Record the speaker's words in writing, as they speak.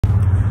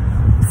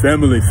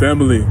Family,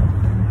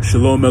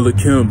 Shalom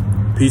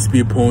Elohim, peace be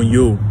upon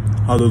you.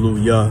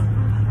 Hallelujah.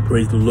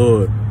 Praise the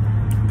Lord.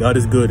 God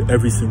is good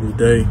every single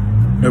day,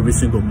 every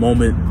single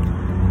moment.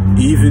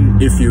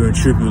 Even if you're in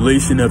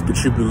tribulation after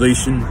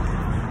tribulation,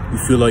 you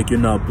feel like you're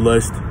not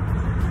blessed.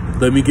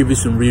 Let me give you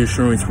some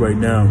reassurance right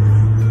now.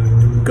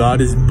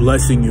 God is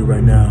blessing you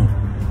right now.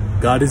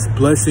 God is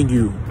blessing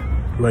you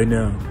right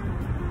now.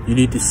 You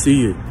need to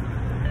see it.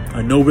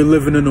 I know we're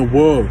living in a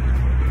world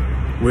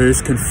where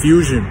it's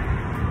confusion.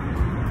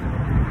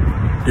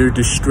 There are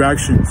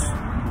distractions.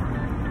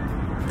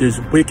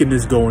 There's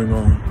wickedness going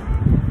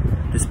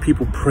on. There's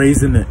people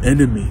praising the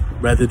enemy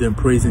rather than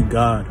praising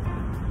God.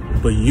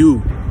 But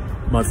you,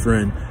 my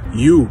friend,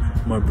 you,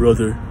 my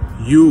brother,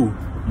 you,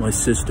 my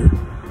sister,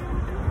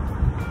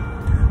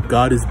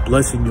 God is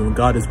blessing you and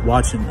God is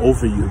watching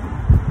over you.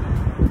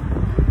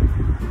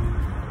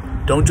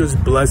 Don't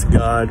just bless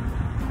God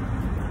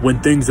when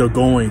things are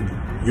going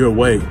your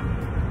way.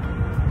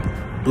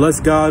 Bless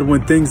God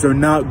when things are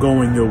not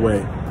going your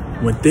way.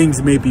 When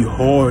things may be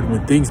hard,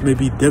 when things may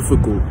be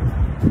difficult.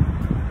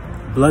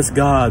 Bless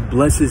God,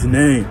 bless his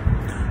name.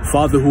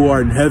 Father who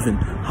art in heaven,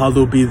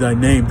 hallowed be thy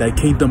name. Thy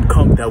kingdom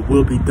come, that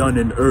will be done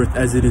in earth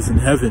as it is in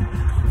heaven.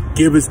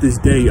 Give us this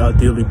day our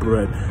daily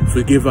bread.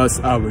 Forgive us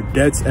our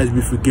debts as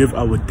we forgive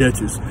our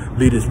debtors.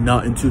 Lead us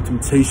not into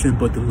temptation,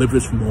 but deliver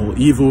us from all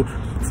evil.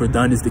 For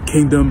thine is the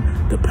kingdom,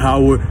 the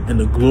power, and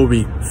the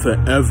glory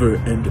forever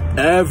and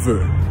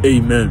ever.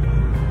 Amen.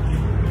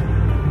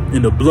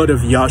 In the blood of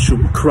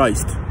Yahshua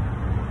Christ,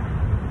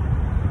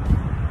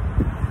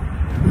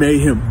 may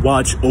him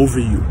watch over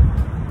you,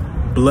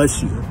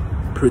 bless you,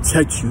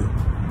 protect you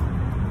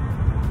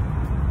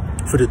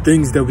for the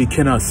things that we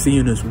cannot see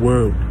in this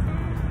world.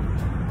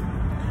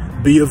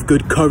 Be of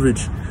good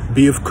courage.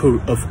 Be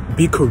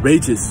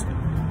courageous.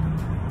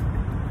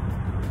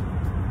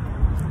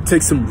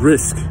 Take some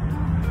risk.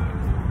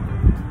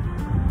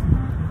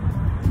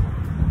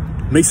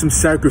 Make some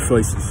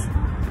sacrifices.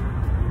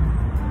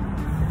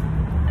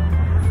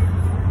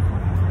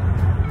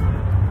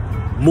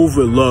 Move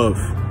with love.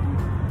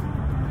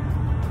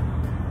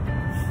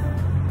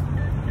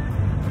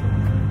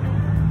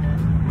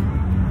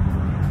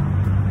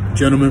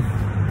 Gentlemen,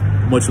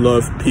 much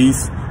love,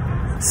 peace.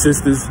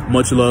 Sisters,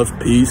 much love,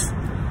 peace.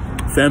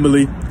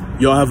 Family,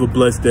 y'all have a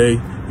blessed day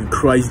in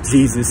Christ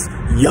Jesus,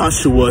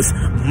 Yahshua's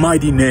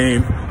mighty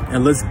name.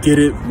 And let's get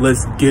it,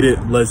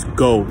 let's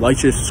go. Like,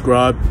 share,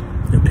 subscribe,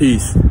 and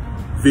peace.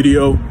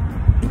 Video,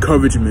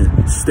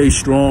 encouragement. Stay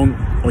strong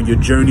on your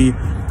journey.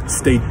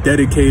 Stay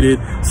dedicated,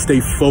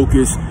 stay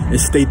focused, and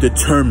stay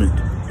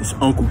determined. It's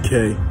Uncle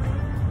K.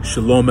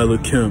 Shalom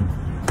Elohim.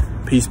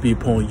 Peace be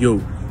upon you.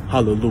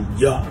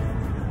 Hallelujah.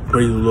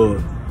 Praise the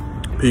Lord.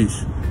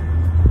 Peace.